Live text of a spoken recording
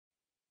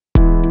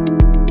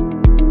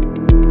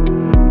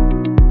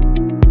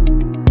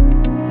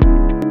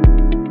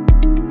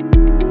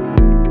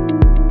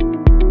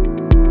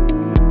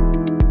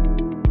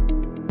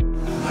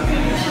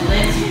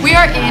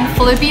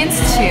Philippians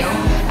 2,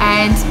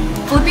 and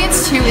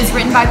Philippians 2 is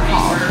written by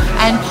Paul,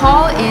 and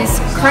Paul is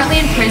currently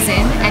in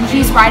prison, and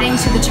he's writing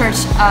to the church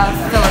of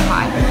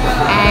Philippi.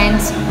 And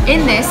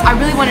in this, I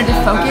really wanted to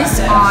focus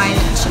on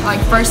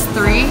verse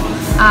 3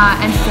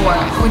 and 4,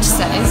 which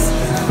says,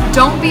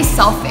 "Don't be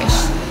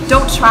selfish.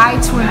 Don't try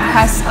to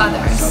impress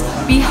others.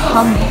 Be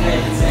humble,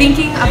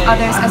 thinking of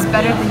others as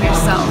better than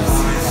yourselves.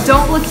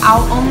 Don't look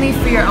out only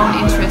for your own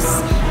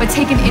interests, but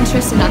take an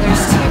interest in others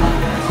too."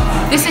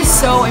 This is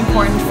so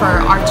important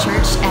for our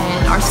church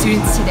and our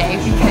students today,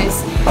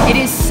 because it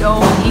is so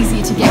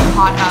easy to get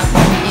caught up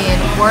in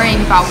worrying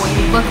about what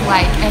you look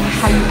like and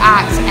how you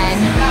act and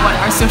what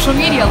our social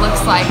media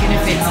looks like and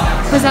if it's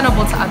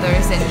presentable to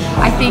others. And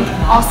I think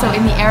also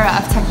in the era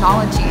of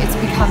technology, it's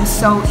become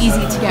so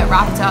easy to get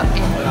wrapped up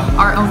in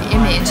our own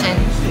image and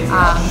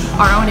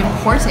our own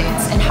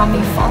importance and how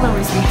many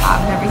followers we have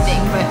and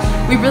everything. But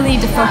we really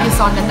need to focus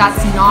on that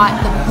that's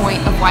not the point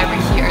of why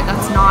we're here.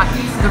 That's not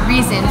the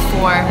reason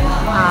for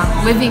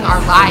living our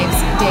lives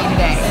day to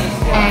day.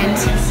 And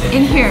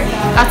in here,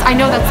 I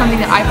know that's something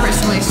that I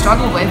personally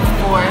struggle with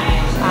for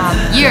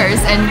years,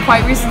 and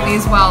quite recently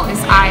as well, is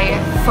I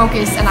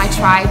focus and I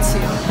try to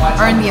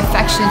earn the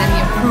affection and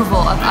the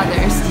approval of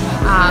others.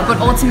 But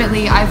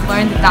ultimately, I've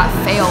learned that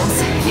fails.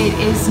 It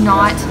is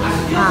not,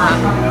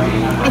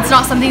 it's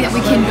not something that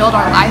we can build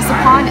our lives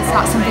upon. It's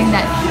not something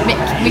that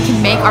we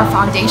can make our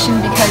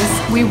foundation, because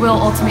we will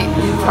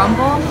ultimately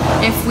crumble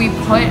if we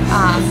put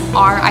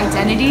our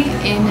identity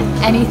in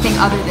anything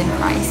other than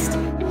Christ.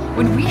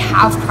 When we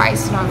have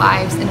Christ in our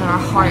lives and in our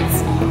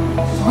hearts,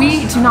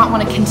 we do not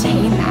want to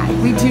contain that.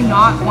 We do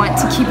not want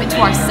to keep it to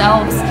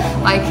ourselves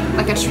like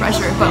a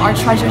treasure, but our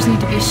treasures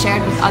need to be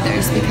shared with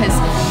others, because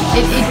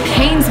it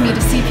pains me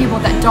to see people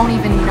that don't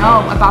even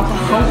know about the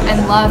hope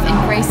and love and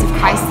grace of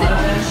Christ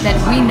that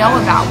we know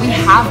about. We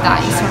have that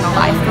eternal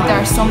life, but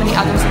there are so many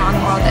others around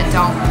the world that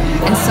don't.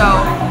 And so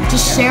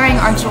just sharing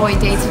our joy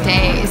day to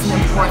day is an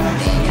important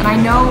thing. And I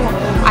know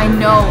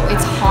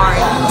it's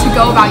hard to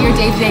go about your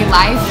day-to-day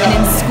life and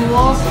in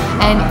school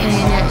and in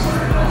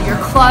your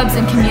clubs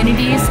and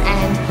communities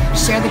and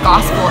share the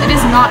gospel. It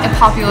is not a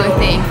popular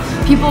thing.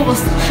 People will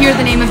hear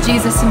the name of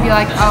Jesus and be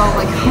like, oh,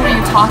 who are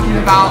you talking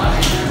about?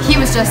 He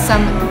was just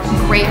some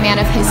great man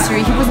of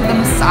history. He wasn't the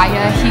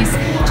Messiah. He's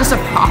just a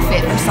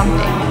prophet or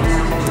something.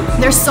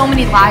 There's so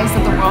many lies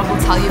that the world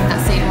will tell you and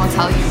that Satan will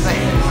tell you, but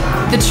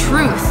the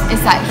truth is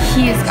that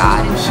He is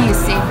God and He is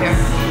Savior.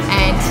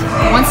 And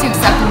once you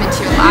accept Him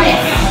into your life,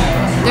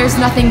 there's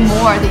nothing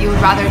more that you would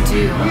rather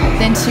do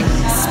than to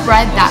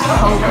spread that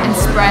hope and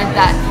spread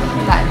that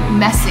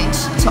message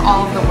to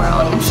all of the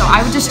world. And so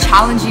I would just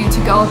challenge you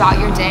to go about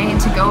your day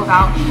and to go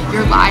about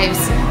your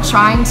lives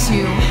trying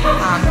to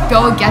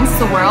go against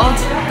the world.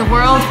 The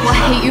world will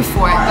hate you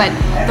for it, but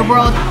the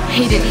world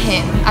hated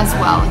Him as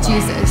well,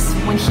 Jesus,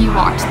 when He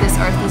walked this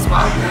earth as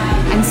well.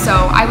 And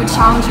so I would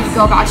challenge you to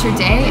go about your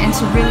day and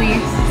to really,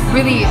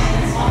 really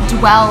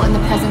dwell in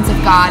the presence of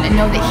God and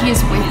know that He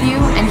is with you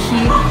and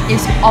He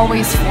is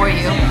always for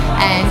you.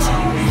 And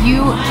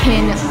you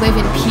can live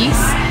in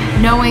peace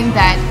knowing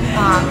that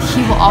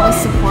He will always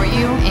support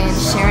you in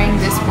sharing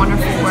this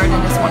wonderful word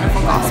and this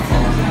wonderful gospel.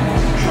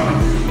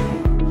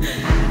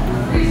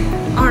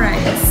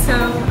 Alright, so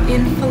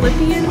in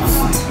Philippians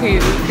 2,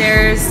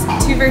 there's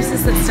two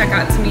verses that stuck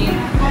out to me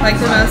like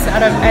the most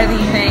out of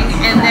anything,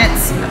 and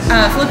that's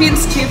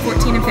Philippians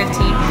 2:14 and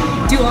 15.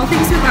 "Do all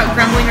things without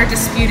grumbling or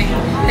disputing,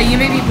 that you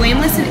may be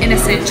blameless and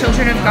innocent,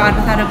 children of God,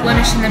 without a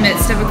blemish in the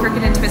midst of a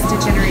crooked and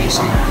twisted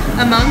generation,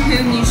 among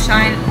whom you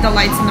shine the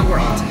lights in the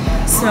world."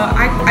 So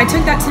I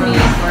took that to mean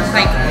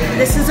like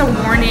this is a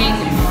warning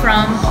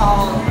from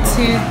Paul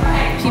to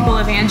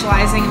people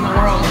evangelizing in the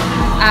world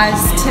as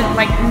to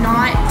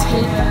not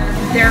take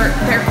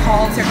their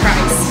call to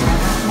Christ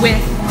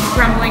with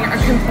grumbling or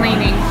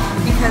complaining,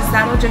 because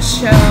that'll just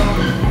show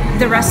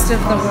the rest of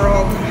the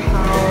world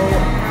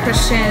how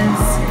Christians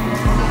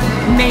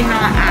may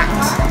not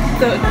act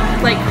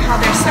how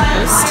they're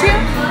supposed to,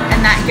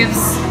 and that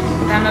gives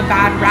them a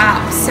bad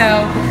rap.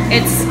 So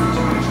it's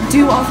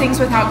do all things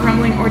without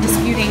grumbling or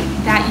disputing,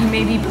 that you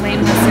may be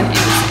blameless and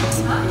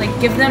innocent.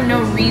 Give them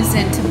no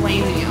reason to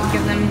blame you.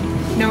 Give them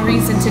no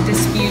reason to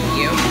dispute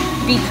you.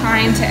 Be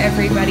kind to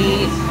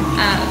everybody.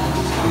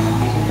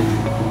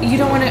 You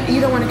don't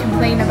want to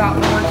complain about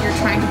the work you're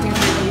trying to do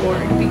for the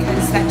Lord,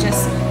 because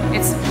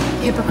it's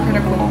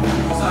hypocritical.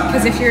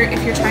 Because if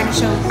you're trying to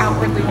show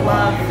outwardly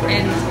love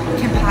and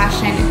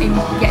compassion, and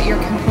yet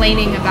you're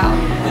complaining about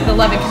the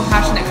love and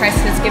compassion that Christ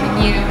has given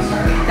you,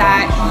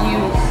 that you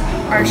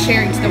are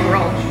sharing to the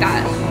world,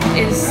 that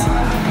is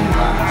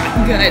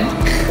not good.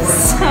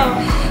 So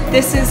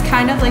this is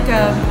kind of like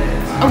a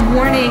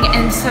warning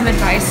and some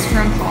advice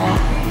from Paul,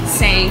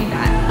 saying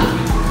that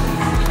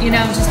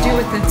just do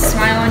it with a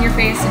smile on your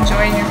face and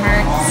joy in your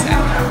heart. So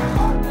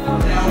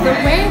the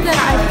way that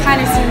I've kind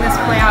of seen this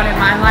play out in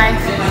my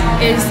life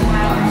is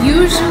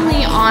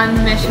usually on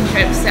mission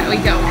trips that we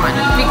go on,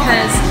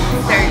 because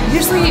They're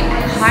usually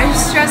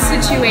high-stress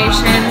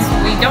situations.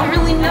 We don't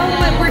really know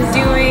what we're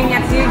doing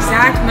at the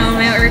exact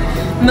moment, or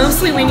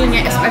mostly winging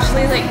it,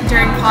 especially like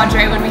during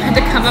Padre when we had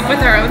to come up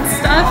with our own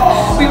stuff.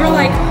 We were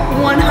like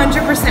 100%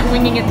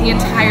 winging it the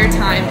entire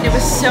time. It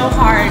was so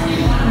hard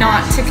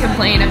not to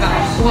complain about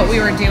what we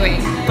were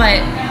doing,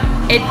 but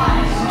it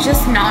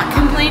just not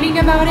complaining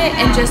about it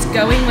and just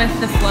going with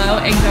the flow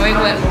and going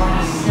with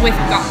what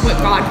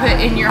God put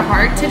in your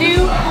heart to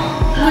do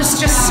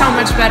was just so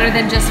much better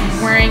than just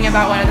worrying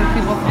about what other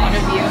people thought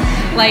of you.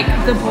 Like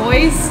the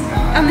boys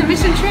on the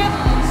mission trip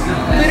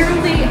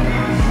literally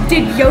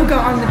did yoga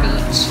on the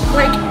beach.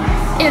 Like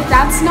if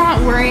that's not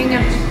worrying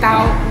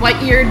about what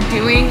you're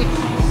doing,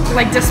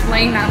 like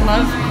displaying that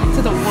love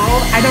to the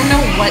world, I don't know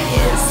what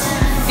is.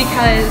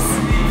 Because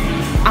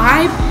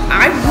I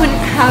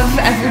wouldn't have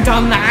ever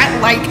done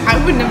that. Like I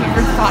wouldn't have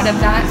ever thought of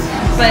that.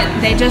 But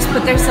they just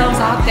put themselves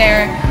out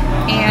there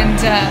and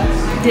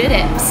did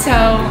it.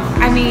 So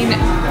I mean,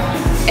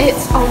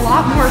 it's a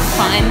lot more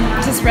fun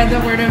to spread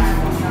the word of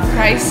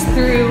Christ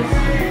through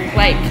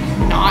like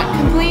not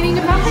complaining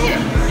about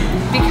it,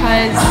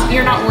 because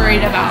you're not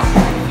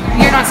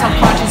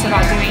self-conscious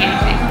about doing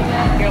anything.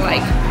 You're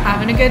like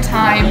having a good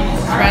time,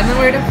 spreading the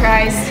word of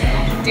Christ,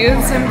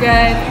 doing some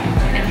good,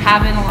 and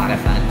having a lot of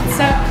fun.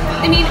 So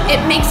I mean, it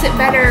makes it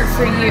better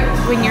for you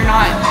when you're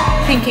not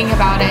thinking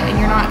about it and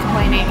you're not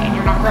complaining and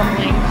you're not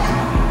grumbling.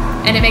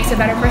 And it makes it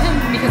better for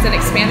him because it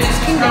expands his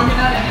kingdom.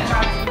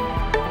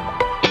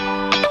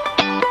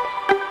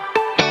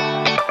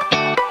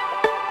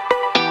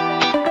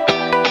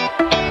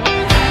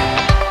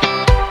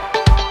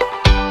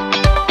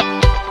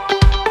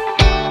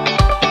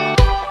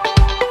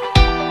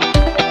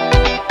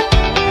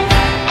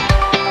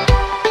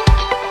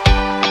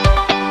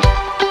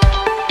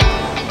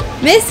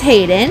 Miss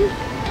Hayden,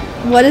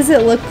 what does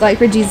it look like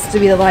for Jesus to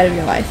be the light of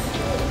your life?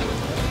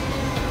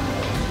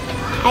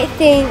 I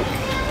think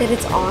that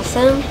it's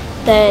awesome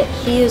that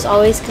he is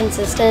always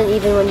consistent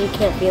even when you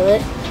can't feel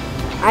it.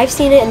 I've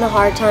seen it in the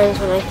hard times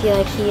when I feel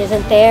like he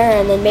isn't there,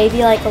 and then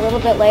maybe like a little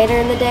bit later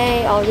in the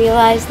day I'll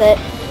realize that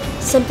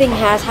something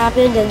has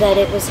happened and that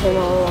it was him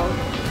all along.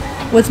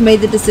 What's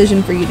made the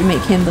decision for you to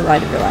make him the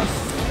light of your life?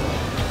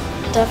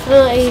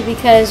 Definitely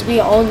because we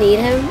all need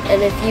him,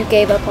 and if you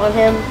gave up on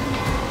him,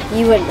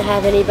 you wouldn't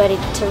have anybody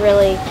to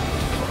really,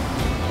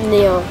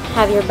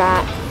 have your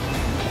back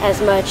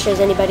as much as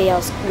anybody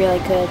else really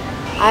could.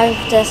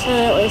 I've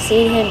definitely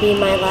seen him be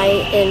my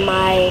light in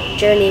my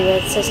journey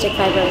with cystic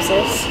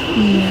fibrosis.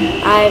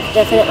 I've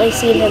definitely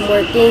seen him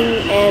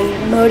working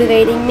and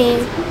motivating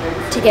me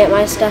to get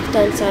my stuff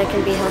done so I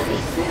can be healthy.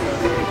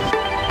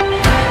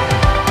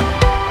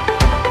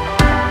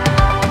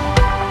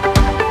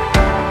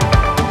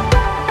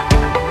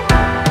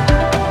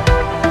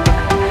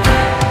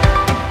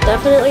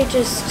 Definitely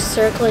just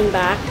circling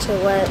back to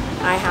what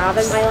I have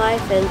in my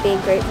life and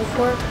being grateful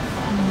for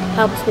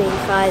helps me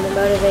find the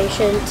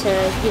motivation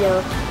to,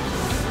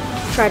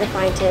 try to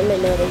find him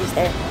and know that he's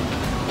there.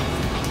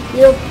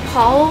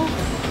 Paul,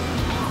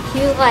 he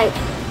was like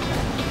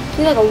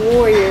a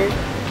warrior,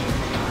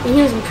 and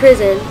he was in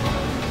prison.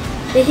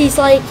 And he's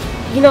like,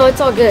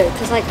 it's all good,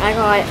 because like I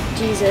got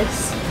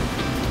Jesus,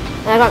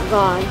 and I got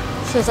God,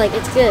 so it's like,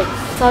 it's good,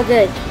 it's all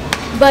good.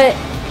 But,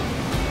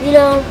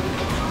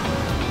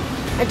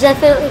 I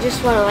definitely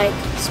just want to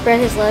spread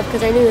his love,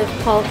 because I knew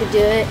if Paul could do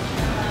it,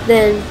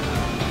 then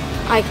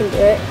I can do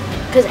it,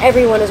 because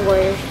everyone is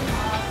warriors.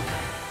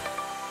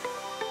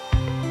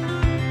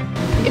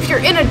 If you're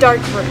in a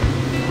dark room,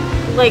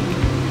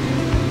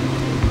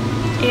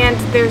 and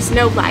there's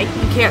no light,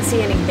 you can't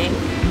see anything,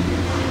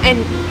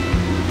 and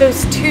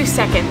those 2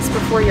 seconds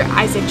before your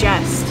eyes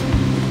adjust,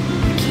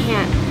 you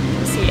can't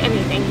see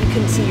anything. You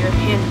can see your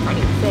hand in front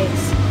of your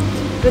face.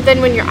 But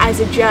then when your eyes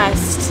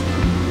adjust,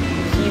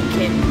 you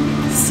can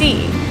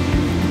see.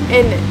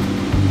 And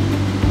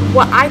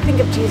what I think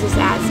of Jesus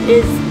as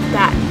is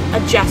that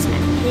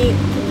adjustment. He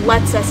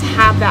lets us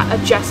have that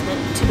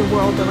adjustment to the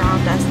world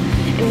around us,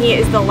 and he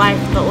is the life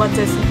that lets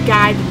us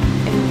guide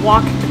and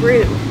walk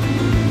through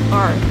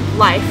our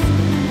life,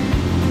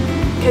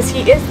 because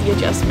he is the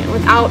adjustment.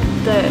 Without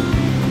the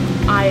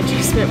eye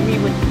adjustment, we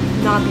would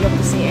not be able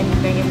to see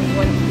anything, and we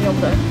wouldn't be able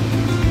to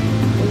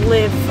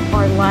live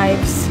our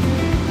lives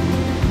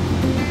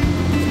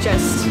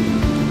just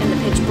in the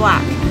pitch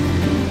black.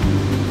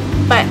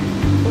 But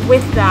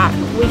with that,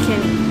 we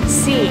can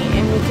see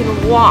and we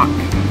can walk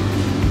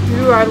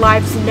through our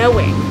lives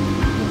knowing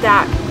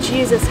that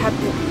Jesus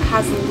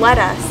has let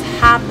us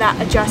have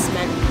that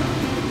adjustment,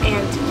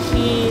 and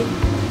he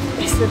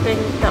is the thing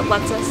that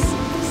lets us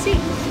see.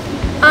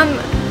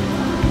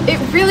 It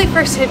really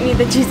first hit me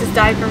that Jesus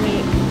died for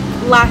me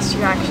last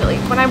year, actually,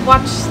 when I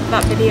watched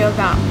that video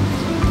about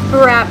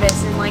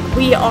Barabbas, and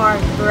we are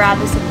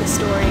Barabbas of the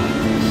story.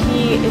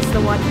 He is the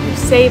one who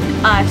saved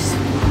us,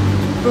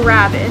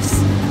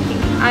 Barabbas.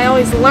 I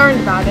always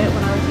learned about it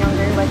when I was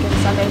younger, in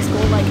Sunday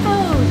school,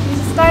 oh,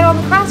 Jesus died on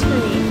the cross for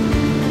me.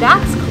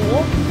 That's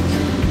cool.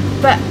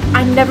 But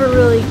I never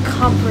really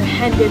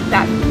comprehended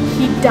that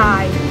he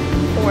died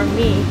for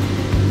me.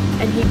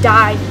 and he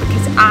died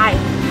because I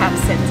have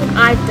sins and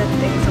I've done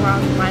things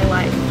wrong in my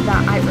life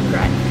that I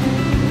regret.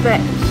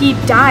 But he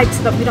died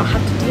so that we don't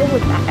have to deal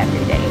with that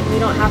every day. We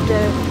don't have to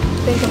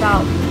think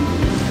about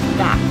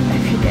that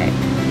every day.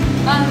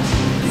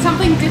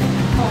 Something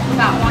difficult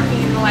about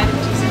walking in the light of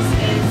Jesus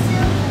is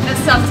that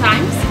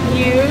sometimes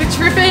you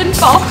trip and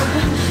fall.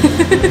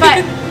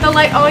 But the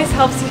light always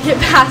helps you get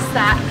past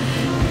that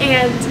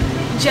and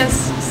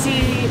just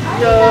see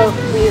the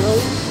real,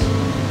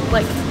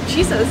 like,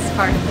 Jesus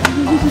part of it.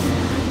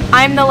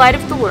 I am the light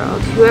of the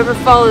world. Whoever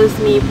follows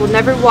me will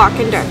never walk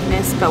in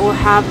darkness, but will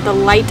have the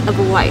light of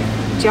life.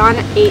 John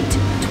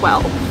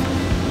 8:12.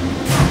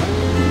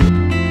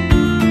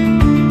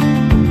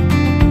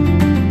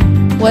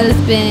 What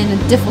has been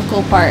a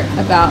difficult part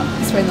about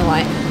spreading the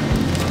light?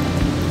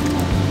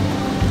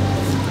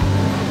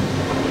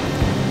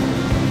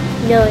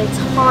 You know, it's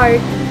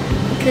hard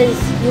because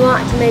you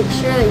want to make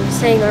sure that you're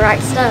saying the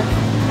right stuff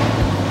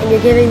and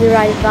you're giving the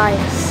right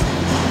advice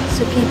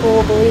so people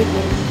will believe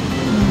you.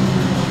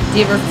 Do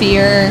you ever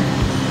fear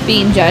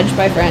being judged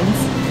by friends?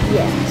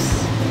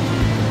 Yes.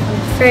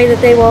 I'm afraid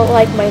that they won't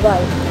like my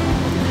life.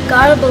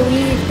 Gotta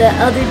believe that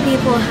other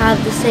people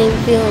have the same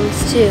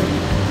feelings too.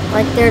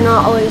 Like they're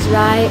not always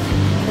right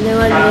and they're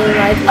wondering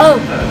like, oh,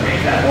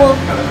 well,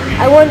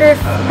 I wonder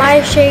if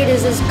my shade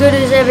is as good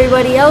as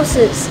everybody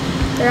else's.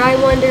 Or I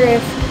wonder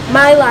if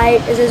my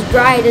light is as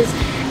bright as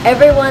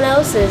everyone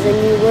else's, and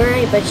you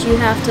worry, but you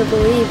have to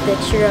believe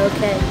that you're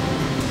okay.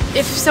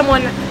 If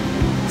someone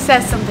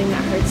says something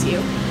that hurts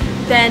you,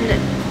 then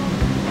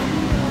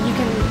you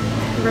can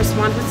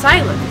respond with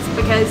silence,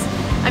 because,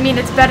 I mean,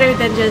 it's better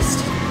than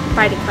just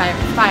fighting fire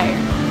with fire.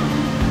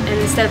 And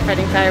instead of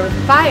fighting fire with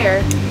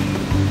fire,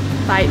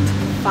 fight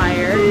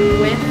fire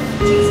with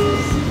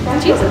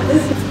Jesus.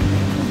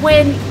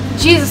 When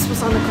Jesus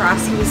was on the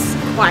cross, he was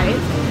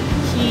quiet.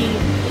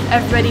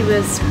 Everybody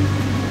was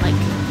like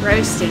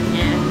roasting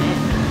him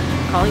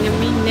and calling him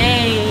mean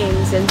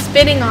names and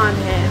spitting on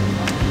him.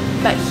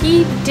 But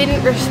he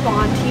didn't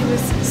respond. He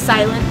was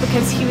silent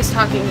because he was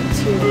talking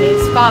to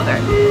his Father,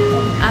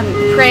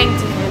 praying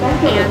to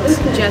him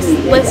and just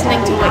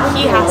listening to what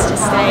he has to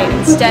say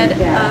instead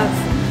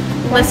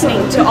of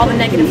listening to all the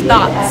negative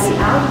thoughts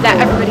that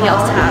everybody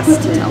else has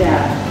to tell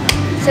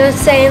him. So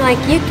it's saying like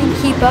you can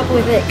keep up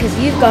with it because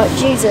you've got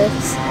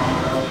Jesus.